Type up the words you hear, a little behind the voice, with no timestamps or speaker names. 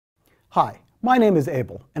Hi, my name is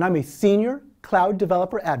Abel, and I'm a senior cloud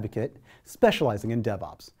developer advocate specializing in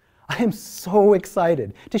DevOps. I am so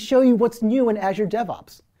excited to show you what's new in Azure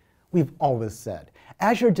DevOps. We've always said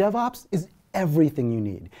Azure DevOps is everything you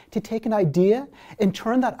need to take an idea and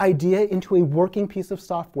turn that idea into a working piece of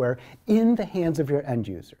software in the hands of your end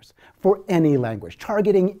users for any language,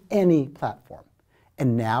 targeting any platform.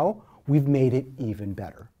 And now we've made it even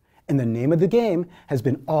better. And the name of the game has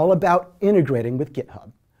been all about integrating with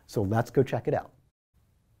GitHub. So let's go check it out.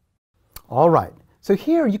 All right, so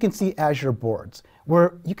here you can see Azure Boards,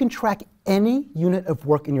 where you can track any unit of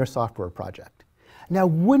work in your software project. Now,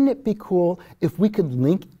 wouldn't it be cool if we could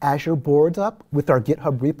link Azure Boards up with our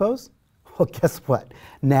GitHub repos? Well, guess what?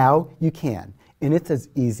 Now you can, and it's as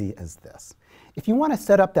easy as this. If you want to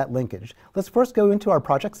set up that linkage, let's first go into our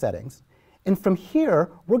project settings, and from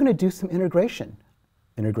here, we're going to do some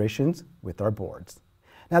integrations with our boards.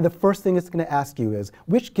 Now, the first thing it's going to ask you is,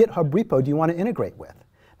 which GitHub repo do you want to integrate with?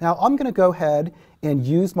 Now, I'm going to go ahead and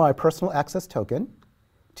use my personal access token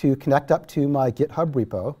to connect up to my GitHub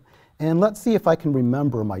repo. And let's see if I can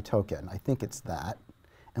remember my token. I think it's that.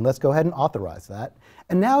 And let's go ahead and authorize that.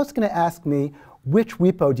 And now it's going to ask me, which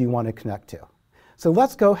repo do you want to connect to? So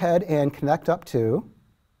let's go ahead and connect up to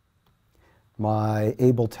my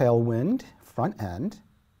Able Tailwind front end.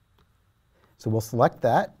 So we'll select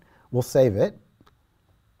that. We'll save it.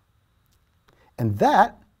 And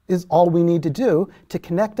that is all we need to do to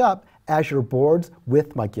connect up Azure Boards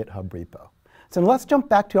with my GitHub repo. So let's jump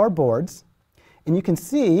back to our boards, and you can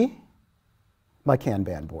see my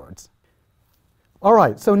Kanban boards. All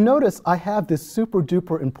right, so notice I have this super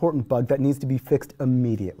duper important bug that needs to be fixed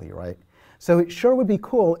immediately, right? So it sure would be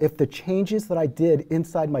cool if the changes that I did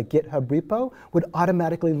inside my GitHub repo would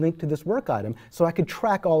automatically link to this work item so I could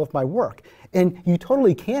track all of my work. And you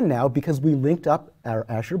totally can now because we linked up our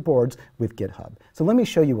Azure Boards with GitHub. So let me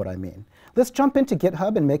show you what I mean. Let's jump into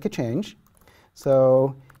GitHub and make a change.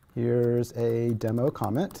 So here's a demo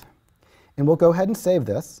comment. And we'll go ahead and save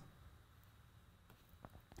this.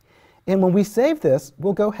 And when we save this,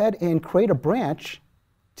 we'll go ahead and create a branch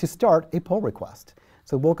to start a pull request.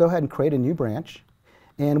 So we'll go ahead and create a new branch.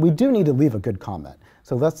 And we do need to leave a good comment.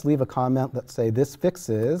 So let's leave a comment. Let's say this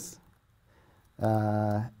fixes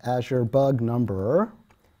Azure bug number.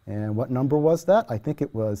 And what number was that? I think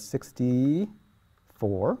it was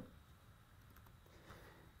 64.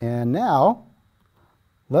 And now,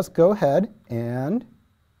 let's go ahead and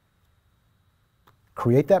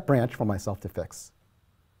create that branch for myself to fix.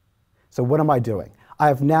 So what am I doing? I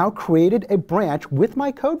have now created a branch with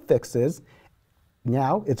my code fixes.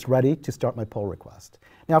 Now it's ready to start my pull request.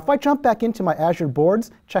 Now if I jump back into my Azure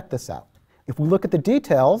Boards, check this out. If we look at the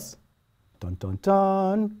details, dun dun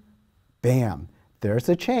dun, bam, there's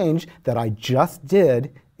a change that I just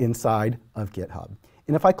did inside of GitHub.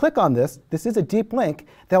 And if I click on this, this is a deep link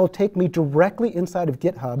that will take me directly inside of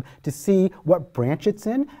GitHub to see what branch it's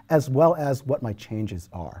in, as well as what my changes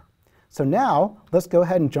are. So now, let's go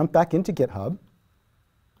ahead and jump back into GitHub,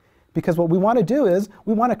 because what we want to do is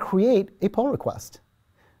we want to create a pull request.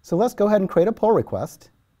 So let's go ahead and create a pull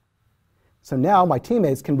request. So now my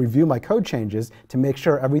teammates can review my code changes to make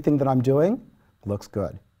sure everything that I'm doing looks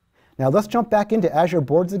good. Now let's jump back into Azure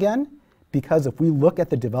Boards again, because if we look at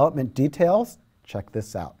the development details, check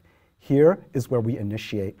this out. Here is where we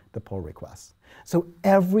initiate the pull request. So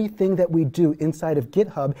everything that we do inside of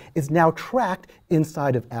GitHub is now tracked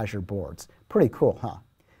inside of Azure Boards. Pretty cool, huh?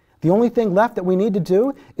 The only thing left that we need to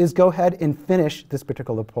do is go ahead and finish this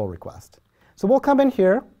particular pull request. So we'll come in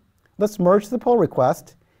here. Let's merge the pull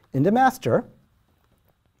request into master.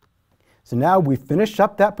 So now we've finished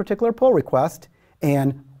up that particular pull request,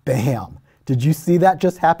 and bam! Did you see that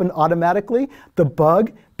just happen automatically? The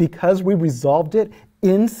bug, because we resolved it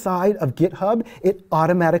inside of GitHub, it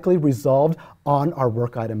automatically resolved on our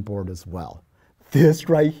work item board as well. This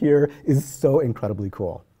right here is so incredibly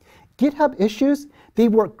cool. GitHub issues, they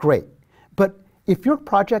work great. But if your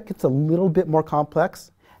project gets a little bit more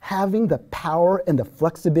complex, having the power and the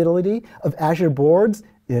flexibility of Azure Boards,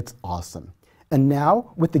 it's awesome. And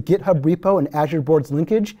now, with the GitHub repo and Azure Boards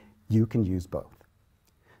linkage, you can use both.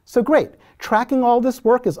 So great, tracking all this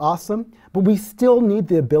work is awesome, but we still need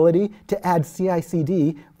the ability to add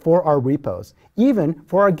CI/CD for our repos, even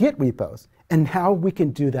for our Git repos. And now we can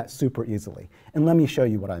do that super easily. And let me show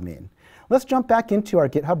you what I mean. Let's jump back into our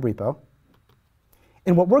GitHub repo.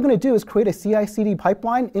 And what we're going to do is create a CI/CD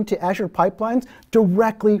pipeline into Azure Pipelines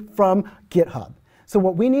directly from GitHub. So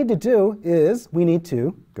what we need to do is we need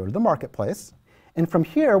to go to the marketplace. And from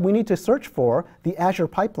here, we need to search for the Azure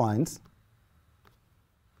Pipelines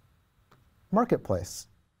marketplace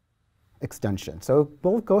extension. So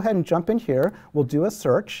we'll go ahead and jump in here. We'll do a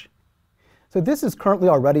search. So this is currently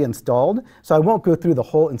already installed, so I won't go through the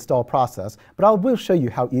whole install process, but I will show you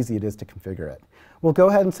how easy it is to configure it. We'll go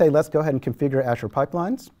ahead and say, let's go ahead and configure Azure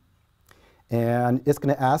Pipelines. And it's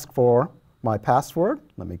going to ask for my password.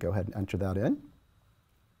 Let me go ahead and enter that in.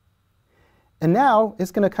 And now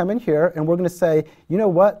it's going to come in here, and we're going to say, you know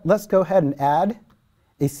what, let's go ahead and add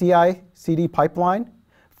a CI/CD pipeline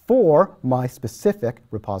for my specific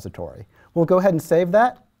repository. We'll go ahead and save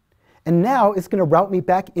that. And now it's going to route me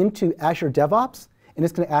back into Azure DevOps, and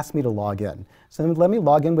it's going to ask me to log in. So let me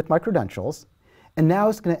log in with my credentials. And now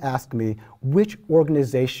it's going to ask me, which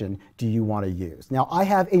organization do you want to use? Now, I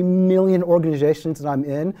have a million organizations that I'm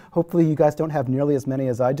in. Hopefully, you guys don't have nearly as many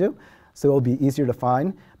as I do, so it'll be easier to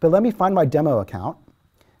find. But let me find my demo account.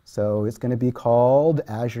 So it's going to be called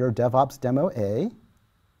Azure DevOps Demo A.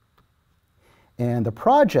 And the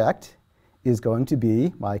project is going to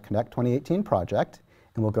be my Connect 2018 project.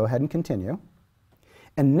 And we'll go ahead and continue.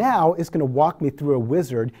 And now it's going to walk me through a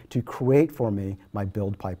wizard to create for me my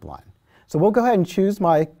build pipeline. So we'll go ahead and choose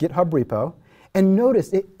my GitHub repo. And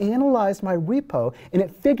notice it analyzed my repo, and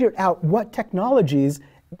it figured out what technologies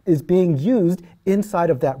is being used inside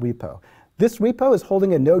of that repo. This repo is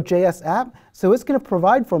holding a Node.js app, so it's going to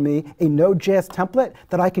provide for me a Node.js template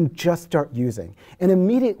that I can just start using. And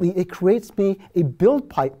immediately it creates me a build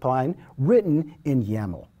pipeline written in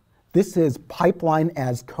YAML. This is pipeline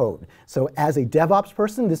as code. So as a DevOps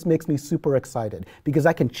person, this makes me super excited because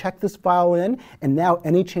I can check this file in, and now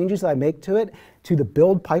any changes I make to it, to the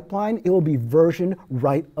build pipeline, it will be versioned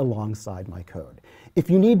right alongside my code. If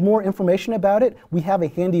you need more information about it, we have a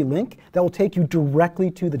handy link that will take you directly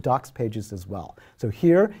to the docs pages as well. So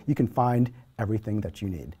here you can find everything that you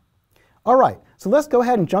need. All right, so let's go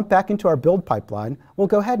ahead and jump back into our build pipeline. We'll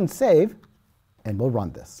go ahead and save, and we'll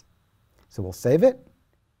run this. So we'll save it,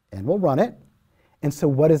 and we'll run it. And so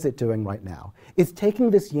what is it doing right now? It's taking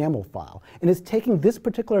this YAML file, and it's taking this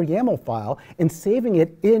particular YAML file and saving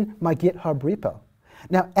it in my GitHub repo.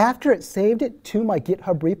 Now, after it saved it to my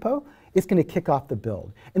GitHub repo, it's going to kick off the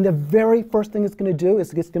build. And the very first thing it's going to do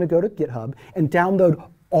is it's going to go to GitHub and download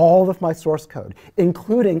all of my source code,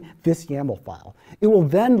 including this YAML file. It will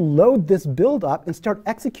then load this build up and start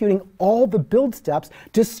executing all the build steps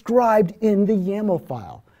described in the YAML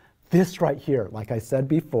file. This right here, like I said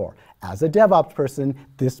before, as a DevOps person,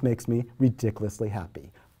 this makes me ridiculously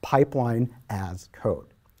happy. Pipeline as code.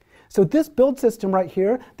 So this build system right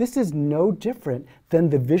here, this is no different than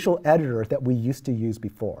the visual editor that we used to use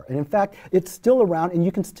before. And in fact, it's still around and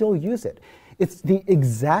you can still use it. It's the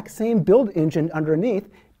exact same build engine underneath,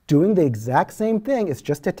 doing the exact same thing. It's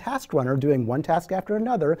just a task runner doing one task after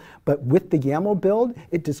another, but with the YAML build,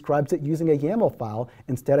 it describes it using a YAML file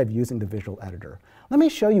instead of using the visual editor. Let me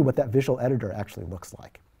show you what that visual editor actually looks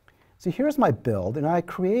like. So here's my build, and I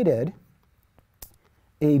created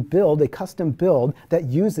a build, a custom build that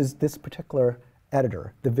uses this particular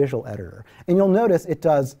editor, the visual editor. And you'll notice it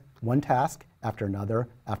does one task after another,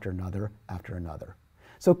 after another, after another.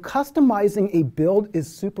 So customizing a build is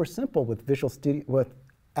super simple with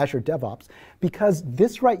Azure DevOps, because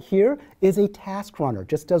this right here is a task runner,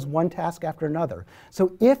 just does one task after another.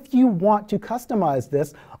 So if you want to customize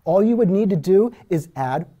this, all you would need to do is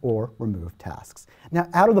add or remove tasks. Now,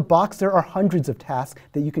 out of the box, there are hundreds of tasks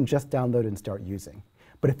that you can just download and start using.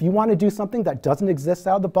 But if you want to do something that doesn't exist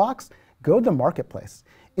out of the box, go to the marketplace.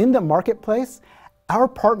 In the marketplace, our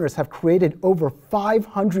partners have created over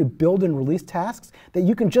 500 build and release tasks that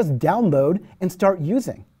you can just download and start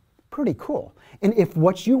using. Pretty cool. And if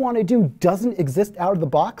what you want to do doesn't exist out of the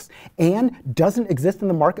box and doesn't exist in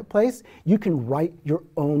the marketplace, you can write your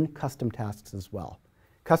own custom tasks as well.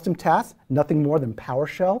 Custom tasks, nothing more than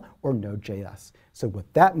PowerShell or Node.js. So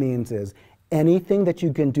what that means is anything that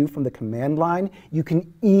you can do from the command line, you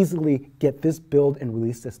can easily get this build and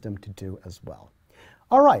release system to do as well.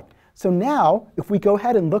 All right. So now, if we go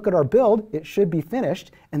ahead and look at our build, it should be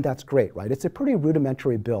finished, and that's great, right? It's a pretty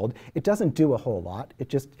rudimentary build. It doesn't do a whole lot. It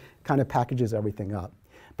just kind of packages everything up.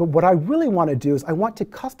 But what I really want to do is I want to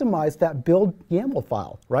customize that build YAML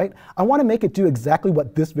file, right? I want to make it do exactly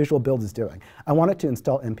what this visual build is doing. I want it to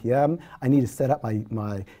install NPM. I need to set up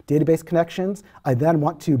my database connections. I then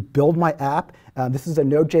want to build my app. This is a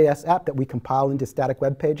Node.js app that we compile into static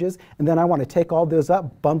web pages. And then I want to take all those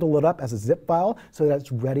up, bundle it up as a zip file so that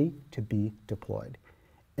it's ready to be deployed.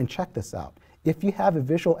 And check this out. If you have a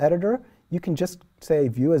visual editor, you can just say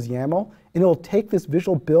view as YAML, and it'll take this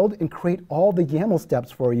visual build and create all the YAML steps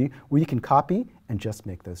for you where you can copy and just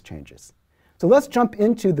make those changes. So let's jump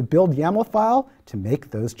into the build YAML file to make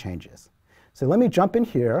those changes. So let me jump in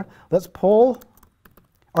here. Let's pull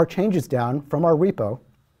our changes down from our repo.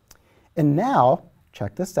 And now,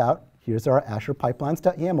 check this out. Here's our Azure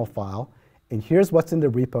Pipelines.yaml file. And here's what's in the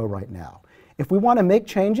repo right now. If we want to make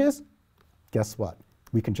changes, guess what?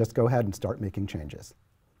 We can just go ahead and start making changes.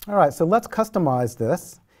 All right, so let's customize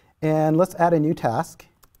this, and let's add a new task.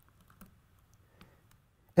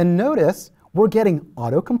 And notice we're getting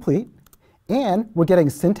autocomplete, and we're getting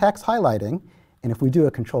syntax highlighting, and if we do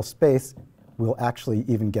a control space, we'll actually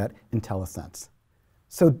even get IntelliSense.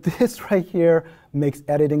 So this right here makes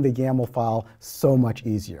editing the YAML file so much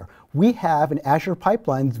easier. We have an Azure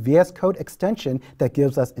Pipelines VS Code extension that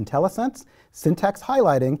gives us IntelliSense, syntax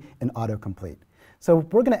highlighting, and autocomplete. So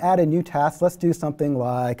we're going to add a new task. Let's do something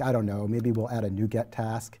like, I don't know, maybe we'll add a NuGet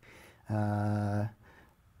task. And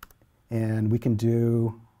we can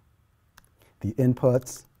do the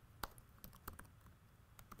inputs.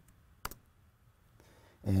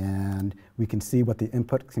 And we can see what the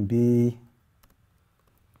input can be.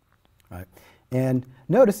 Right. And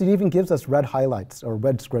notice it even gives us red highlights or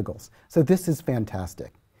red squiggles. So this is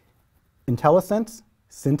fantastic. IntelliSense,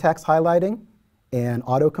 syntax highlighting, and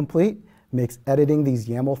autocomplete makes editing these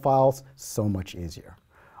YAML files so much easier.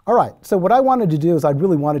 All right, so what I wanted to do is I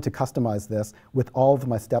really wanted to customize this with all of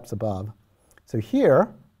my steps above. So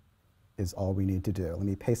here is all we need to do. Let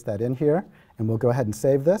me paste that in here, and we'll go ahead and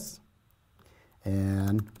save this.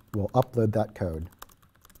 And we'll upload that code.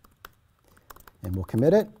 And we'll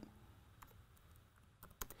commit it.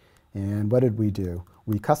 And what did we do?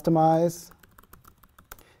 We customize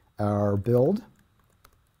our build.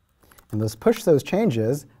 And let's push those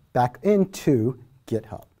changes back into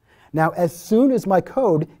GitHub. Now, as soon as my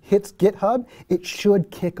code hits GitHub, it should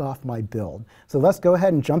kick off my build. So let's go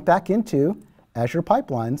ahead and jump back into Azure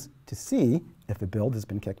Pipelines to see if the build has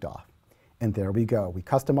been kicked off. And there we go. We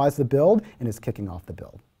customize the build, and it's kicking off the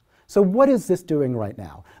build. So what is this doing right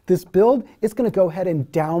now? This build is going to go ahead and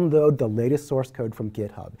download the latest source code from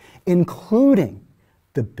GitHub, including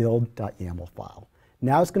the build.yaml file.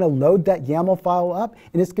 Now it's going to load that YAML file up,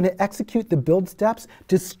 and it's going to execute the build steps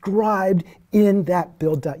described in that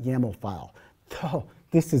build.yaml file. Oh,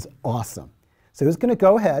 this is awesome. So it's going to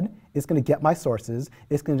go ahead, it's going to get my sources,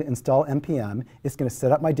 it's going to install npm, it's going to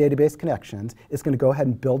set up my database connections, it's going to go ahead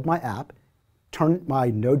and build my app, turn my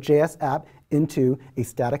Node.js app into a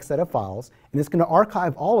static set of files, and it's going to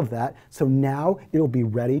archive all of that, so now it'll be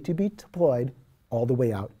ready to be deployed all the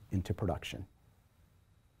way out into production.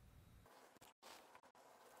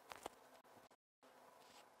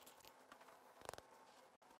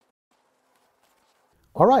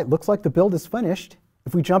 All right, looks like the build is finished.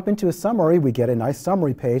 If we jump into a summary, we get a nice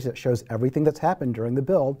summary page that shows everything that's happened during the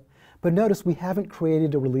build. But notice we haven't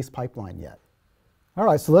created a release pipeline yet. All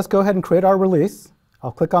right, so let's go ahead and create our release.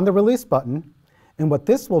 I'll click on the release button. And what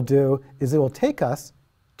this will do is it will take us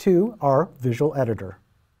to our visual editor.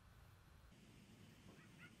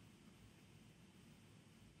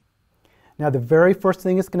 Now, the very first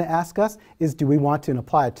thing it's going to ask us is, do we want to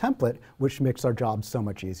apply a template, which makes our job so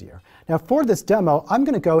much easier. Now, for this demo, I'm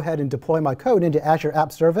going to go ahead and deploy my code into Azure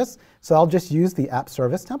App Service, so I'll just use the App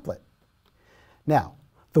Service template. Now,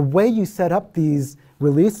 the way you set up these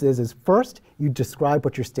releases is first, you describe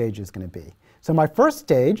what your stage is going to be. So my first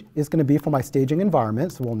stage is going to be for my staging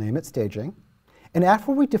environment, so we'll name it staging. And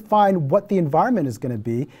after we define what the environment is going to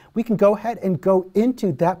be, we can go ahead and go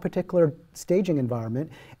into that particular staging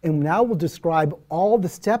environment, and now we'll describe all the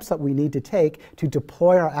steps that we need to take to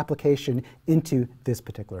deploy our application into this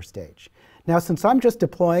particular stage. Now, since I'm just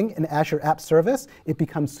deploying an Azure App Service, it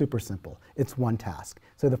becomes super simple. It's one task.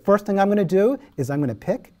 So the first thing I'm going to do is I'm going to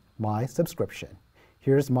pick my subscription.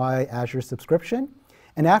 Here's my Azure subscription.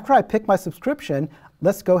 And after I pick my subscription,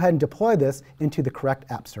 let's go ahead and deploy this into the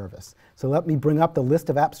correct app service. So let me bring up the list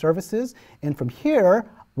of app services, and from here,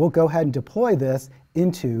 we'll go ahead and deploy this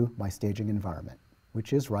into my staging environment,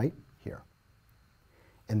 which is right here.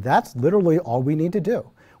 And that's literally all we need to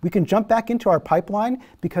do. We can jump back into our pipeline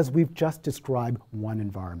because we've just described one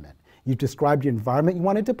environment. You've described the environment you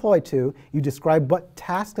want to deploy to, you describe what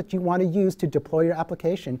tasks that you want to use to deploy your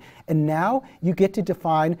application, and now you get to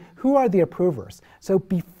define who are the approvers. So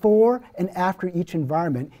before and after each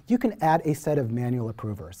environment, you can add a set of manual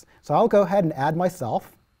approvers. So I'll go ahead and add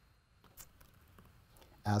myself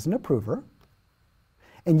as an approver.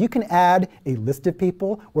 And you can add a list of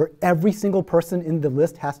people where every single person in the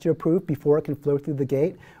list has to approve before it can flow through the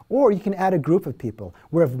gate. Or you can add a group of people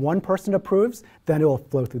where if one person approves, then it will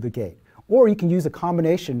flow through the gate. Or you can use a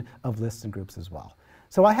combination of lists and groups as well.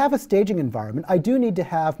 So I have a staging environment. I do need to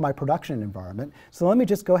have my production environment. So let me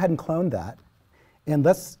just go ahead and clone that. And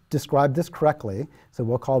let's describe this correctly. So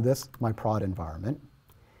we'll call this my prod environment.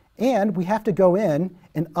 And we have to go in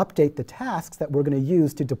and update the tasks that we're going to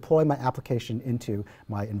use to deploy my application into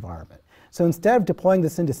my environment. So instead of deploying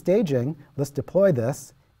this into staging, let's deploy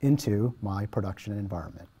this into my production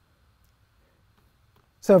environment.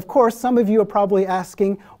 So of course, some of you are probably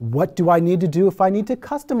asking, what do I need to do if I need to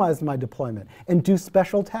customize my deployment and do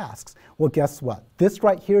special tasks? Well, guess what? This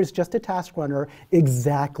right here is just a task runner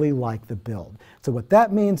exactly like the build. So what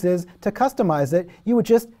that means is, to customize it, you would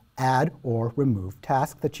just add or remove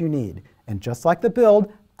tasks that you need. And just like the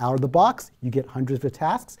build, out of the box, you get hundreds of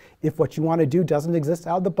tasks. If what you want to do doesn't exist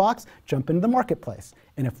out of the box, jump into the marketplace.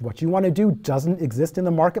 And if what you want to do doesn't exist in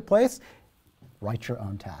the marketplace, write your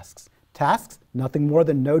own tasks. Tasks, nothing more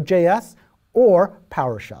than Node.js or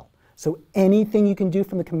PowerShell. So anything you can do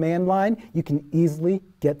from the command line, you can easily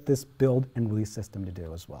get this build and release system to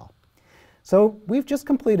do as well. So we've just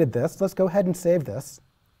completed this. Let's go ahead and save this.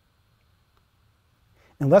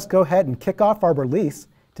 And let's go ahead and kick off our release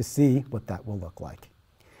to see what that will look like.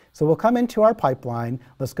 So we'll come into our pipeline.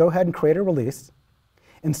 Let's go ahead and create a release.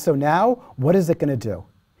 And so now, what is it going to do?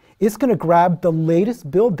 It's going to grab the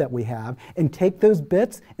latest build that we have and take those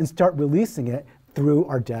bits and start releasing it through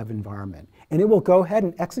our dev environment. And it will go ahead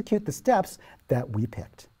and execute the steps that we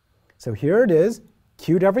picked. So here it is,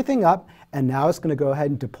 queued everything up, and now it's going to go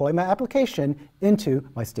ahead and deploy my application into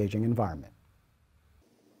my staging environment.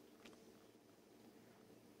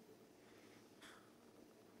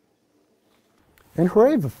 And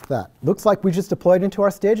hooray for that. Looks like we just deployed into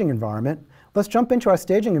our staging environment. Let's jump into our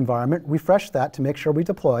staging environment, refresh that to make sure we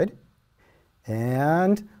deployed.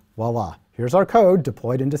 And voila, here's our code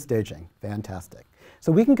deployed into staging. Fantastic.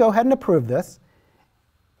 So we can go ahead and approve this.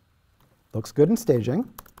 Looks good in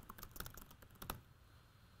staging.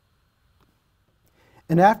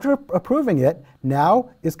 And after approving it, now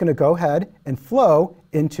it's going to go ahead and flow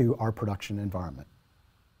into our production environment.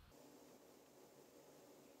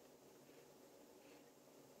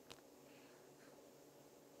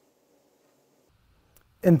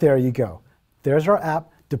 And there you go. There's our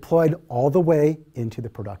app deployed all the way into the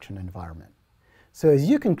production environment. So as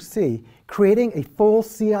you can see, creating a full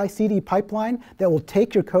CI/CD pipeline that will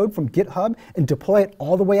take your code from GitHub and deploy it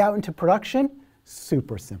all the way out into production,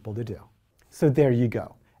 super simple to do. So there you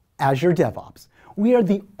go, Azure DevOps. We are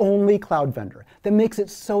the only cloud vendor that makes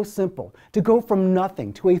it so simple to go from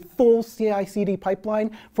nothing to a full CI/CD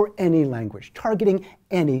pipeline for any language, targeting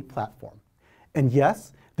any platform. And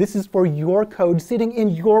yes, this is for your code sitting in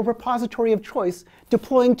your repository of choice,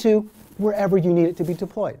 deploying to wherever you need it to be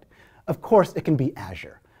deployed. Of course, it can be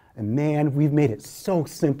Azure. And man, we've made it so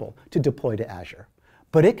simple to deploy to Azure.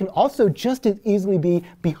 But it can also just as easily be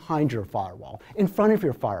behind your firewall, in front of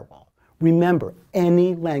your firewall. Remember,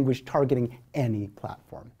 any language targeting any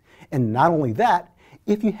platform. And not only that,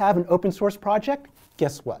 if you have an open source project,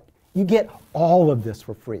 guess what? You get all of this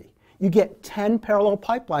for free. You get 10 parallel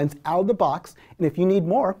pipelines out of the box, and if you need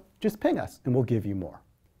more, just ping us and we'll give you more.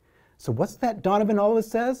 So what's that Donovan always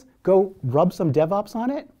says? Go rub some DevOps on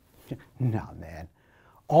it? No, man.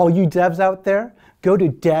 All you devs out there, go to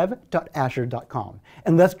dev.azure.com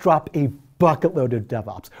and let's drop a bucket load of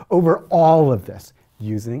DevOps over all of this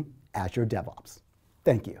using Azure DevOps.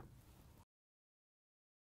 Thank you.